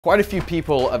Quite a few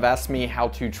people have asked me how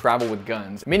to travel with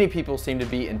guns. Many people seem to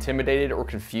be intimidated or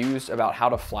confused about how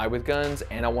to fly with guns,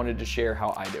 and I wanted to share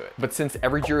how I do it. But since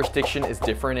every jurisdiction is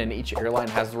different and each airline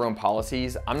has their own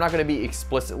policies, I'm not gonna be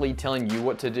explicitly telling you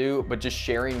what to do, but just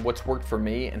sharing what's worked for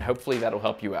me, and hopefully that'll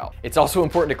help you out. It's also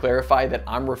important to clarify that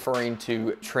I'm referring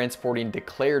to transporting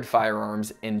declared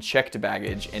firearms in checked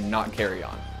baggage and not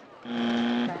carry-on.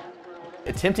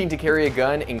 Attempting to carry a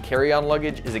gun in carry-on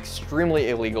luggage is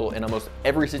extremely illegal in almost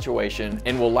every situation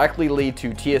and will likely lead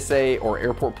to TSA or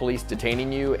airport police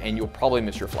detaining you, and you'll probably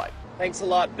miss your flight. Thanks a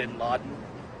lot, Bin Laden.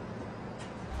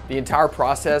 The entire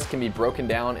process can be broken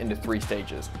down into 3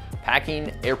 stages: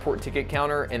 packing, airport ticket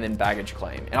counter, and then baggage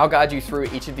claim. And I'll guide you through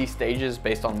each of these stages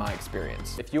based on my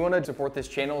experience. If you want to support this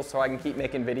channel so I can keep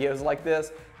making videos like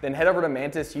this, then head over to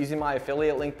Mantis using my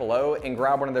affiliate link below and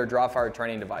grab one of their dry fire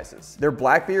training devices. Their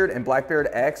Blackbeard and Blackbeard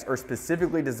X are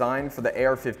specifically designed for the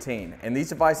AR-15, and these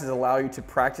devices allow you to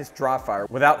practice dry fire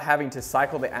without having to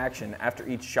cycle the action after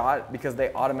each shot because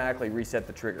they automatically reset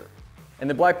the trigger. And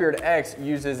the Blackbeard X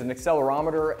uses an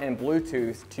accelerometer and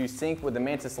Bluetooth to sync with the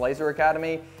Mantis Laser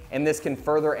Academy, and this can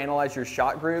further analyze your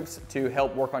shot groups to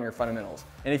help work on your fundamentals.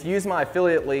 And if you use my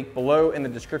affiliate link below in the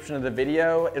description of the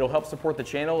video, it'll help support the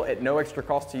channel at no extra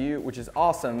cost to you, which is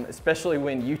awesome, especially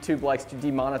when YouTube likes to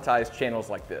demonetize channels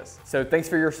like this. So thanks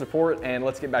for your support, and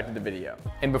let's get back to the video.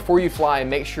 And before you fly,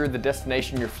 make sure the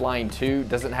destination you're flying to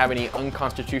doesn't have any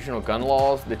unconstitutional gun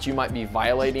laws that you might be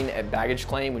violating at baggage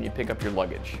claim when you pick up your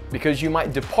luggage. Because you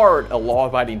might depart a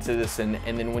law-abiding citizen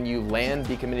and then when you land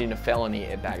be committing a felony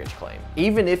at baggage claim.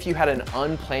 Even if you had an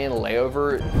unplanned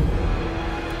layover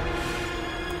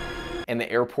and the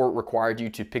airport required you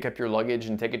to pick up your luggage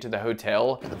and take it to the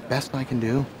hotel. The best I can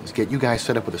do is get you guys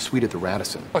set up with a suite at the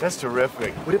Radisson. Oh, that's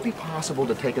terrific. Would it be possible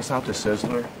to take us out to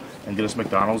Sizzler and get us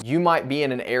McDonald's? You might be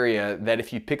in an area that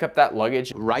if you pick up that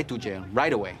luggage, right to jail,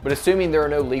 right away. But assuming there are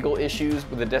no legal issues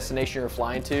with the destination you're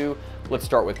flying to, let's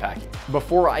start with packing.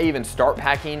 Before I even start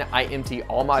packing, I empty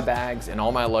all my bags and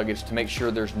all my luggage to make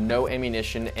sure there's no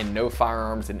ammunition and no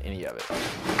firearms in any of it.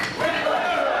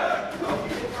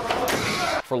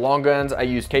 For long guns, I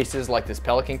use cases like this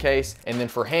Pelican case, and then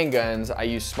for handguns, I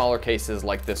use smaller cases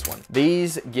like this one.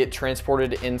 These get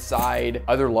transported inside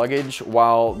other luggage,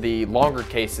 while the longer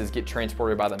cases get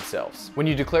transported by themselves. When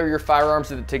you declare your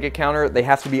firearms at the ticket counter, they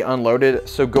have to be unloaded,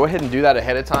 so go ahead and do that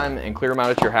ahead of time and clear them out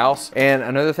at your house. And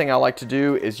another thing I like to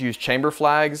do is use chamber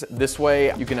flags. This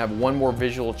way, you can have one more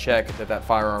visual check that that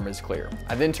firearm is clear.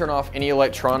 I then turn off any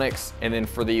electronics, and then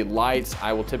for the lights,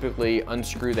 I will typically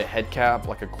unscrew the head cap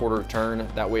like a quarter turn.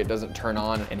 That way it doesn't turn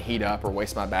on and heat up or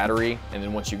waste my battery. And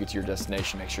then once you get to your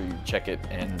destination, make sure you check it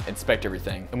and inspect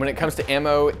everything. And when it comes to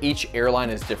ammo, each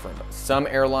airline is different. Some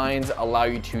airlines allow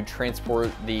you to transport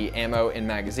the ammo in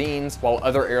magazines, while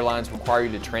other airlines require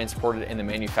you to transport it in the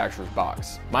manufacturer's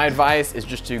box. My advice is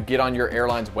just to get on your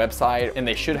airline's website, and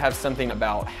they should have something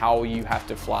about how you have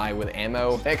to fly with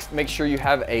ammo. Next, make sure you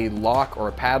have a lock or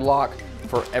a padlock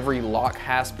for every lock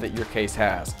hasp that your case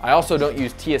has. I also don't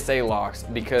use TSA locks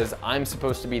because I'm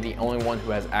supposed to be the only one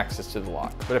who has access to the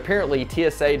lock. But apparently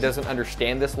TSA doesn't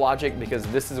understand this logic because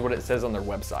this is what it says on their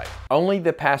website. Only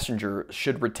the passenger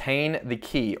should retain the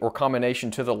key or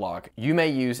combination to the lock. You may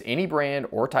use any brand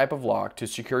or type of lock to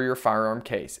secure your firearm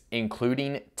case,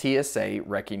 including TSA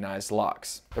recognized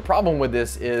locks. The problem with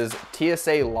this is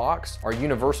TSA locks are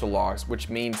universal locks, which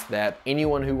means that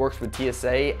anyone who works with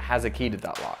TSA has a key to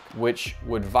that lock, which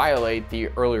would violate the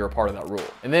earlier part of that rule.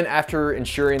 And then after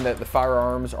ensuring that the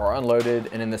firearms are unloaded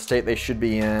and in the state they should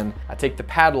be in, I take the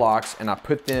padlocks and I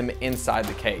put them inside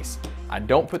the case. I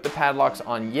don't put the padlocks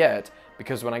on yet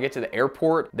because when I get to the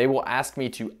airport, they will ask me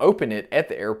to open it at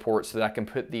the airport so that I can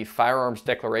put the firearms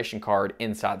declaration card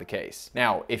inside the case.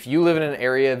 Now, if you live in an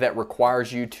area that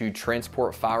requires you to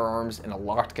transport firearms in a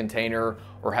locked container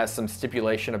or has some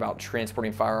stipulation about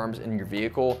transporting firearms in your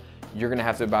vehicle, you're gonna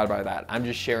have to abide by that. I'm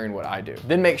just sharing what I do.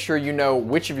 Then make sure you know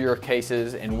which of your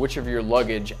cases and which of your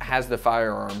luggage has the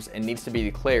firearms and needs to be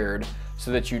declared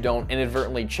so that you don't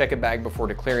inadvertently check a bag before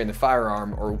declaring the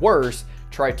firearm, or worse,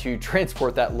 try to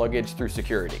transport that luggage through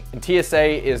security. And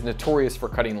TSA is notorious for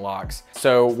cutting locks.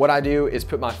 So what I do is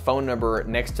put my phone number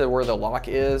next to where the lock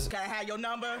is. Can I have your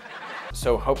number?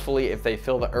 So hopefully if they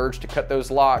feel the urge to cut those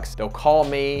locks, they'll call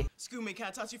me. Excuse me, can I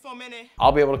touch you for a minute?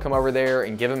 I'll be able to come over there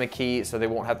and give them a key so they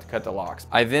won't have to cut the locks.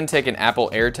 I then take an Apple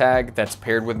AirTag that's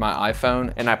paired with my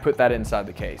iPhone and I put that inside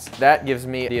the case. That gives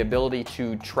me the ability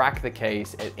to track the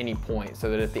case at any point so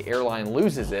that if the airline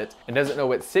loses it and doesn't know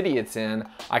what city it's in,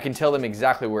 I can tell them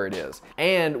exactly where it is.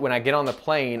 And when I get on the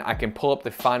plane, I can pull up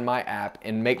the Find My app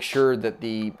and make sure that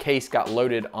the case got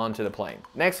loaded onto the plane.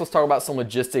 Next, let's talk about some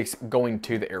logistics going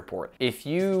to the airport. If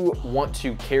you want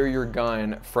to carry your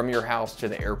gun from your house to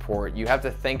the airport, you have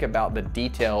to think about the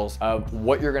details of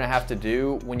what you're gonna have to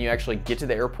do when you actually get to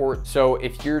the airport. So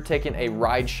if you're taking a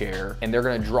ride share and they're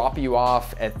gonna drop you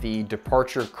off at the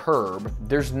departure curb,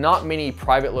 there's not many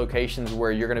private locations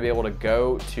where you're gonna be able to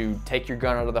go to take your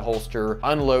gun out of the holster,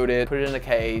 unload it, put it in a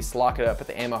case, lock it up, put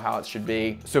the ammo how it should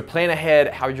be. So plan ahead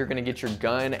how you're gonna get your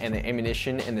gun and the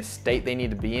ammunition in the state they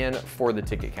need to be in for the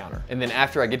ticket counter. And then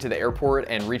after I get to the airport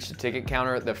and reach the ticket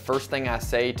counter, the first thing I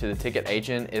say to the ticket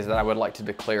agent is that I would like to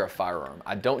declare a firearm.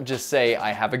 I don't just say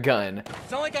I have a gun.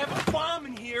 It's not like I have a bomb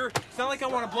in here. It's not like I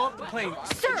want to blow up the plane.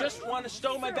 Sir. I just want to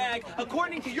stow my bag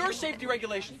according to your safety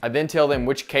regulations. I then tell them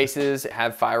which cases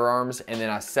have firearms, and then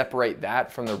I separate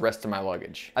that from the rest of my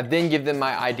luggage. I then give them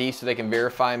my ID so they can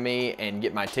verify me and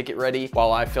get my ticket ready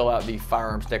while I fill out the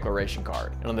firearms declaration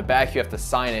card. And on the back, you have to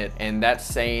sign it, and that's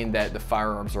saying that the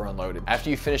firearms are unloaded. After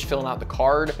you finish filling out the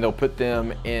card, they'll put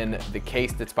them in the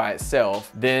case that's by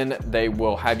itself. Then they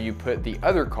will have you put the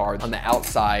other card on the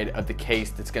outside of the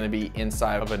case that's gonna be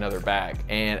inside of another bag.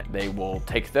 And they will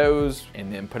take those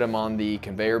and then put them on the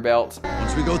conveyor belt.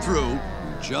 Once we go through, we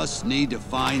just need to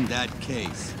find that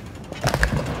case.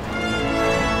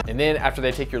 And then after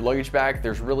they take your luggage back,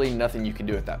 there's really nothing you can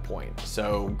do at that point.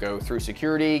 So go through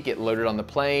security, get loaded on the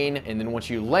plane, and then once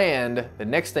you land, the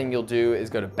next thing you'll do is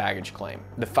go to baggage claim.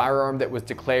 The firearm that was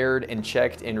declared and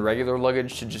checked in regular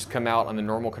luggage should just come out on the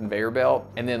normal conveyor belt,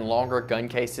 and then longer gun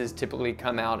cases typically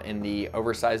come out in the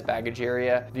oversized baggage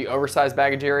area. The oversized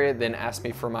baggage area then asks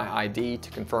me for my ID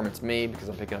to confirm it's me because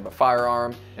I'm picking up a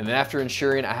firearm. And then after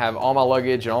ensuring I have all my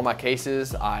luggage and all my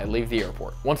cases, I leave the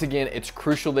airport. Once again, it's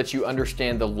crucial that you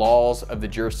understand the laws of the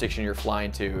jurisdiction you're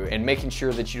flying to and making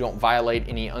sure that you don't violate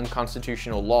any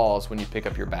unconstitutional laws when you pick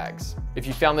up your bags. If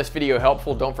you found this video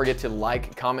helpful, don't forget to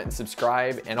like, comment, and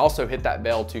subscribe, and also hit that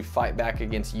bell to fight back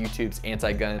against YouTube's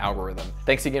anti-gun algorithm.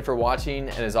 Thanks again for watching,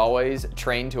 and as always,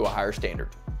 train to a higher standard.